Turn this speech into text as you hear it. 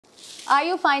Are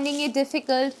you finding it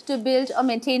difficult to build or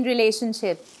maintain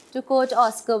relationship? To quote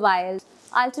Oscar Wilde,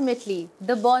 ultimately,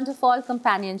 the bond of all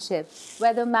companionship,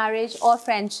 whether marriage or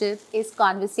friendship, is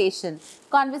conversation.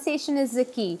 Conversation is the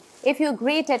key. If you're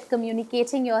great at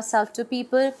communicating yourself to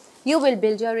people, you will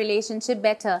build your relationship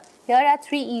better. Here are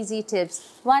 3 easy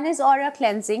tips. One is aura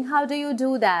cleansing. How do you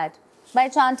do that? By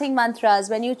chanting mantras.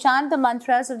 When you chant the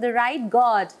mantras of the right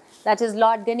God, that is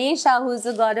Lord Ganesha, who is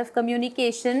the god of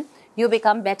communication, you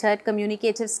become better at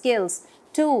communicative skills.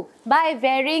 2, by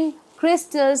wearing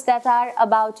crystals that are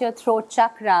about your throat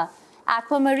chakra.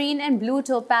 Aquamarine and blue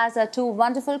topaz are 2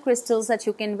 wonderful crystals that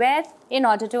you can wear in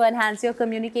order to enhance your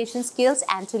communication skills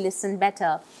and to listen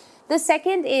better. The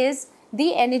second is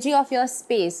the energy of your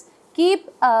space. Keep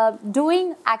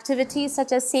doing activities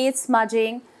such as sage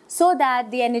smudging so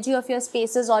that the energy of your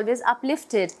space is always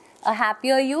uplifted. A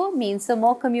happier you means a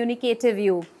more communicative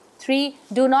you. 3,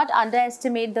 do not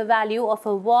underestimate the value of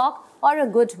a walk or a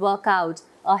good workout.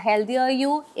 A healthier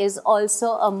you is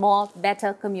also a more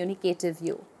better communicative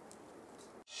you.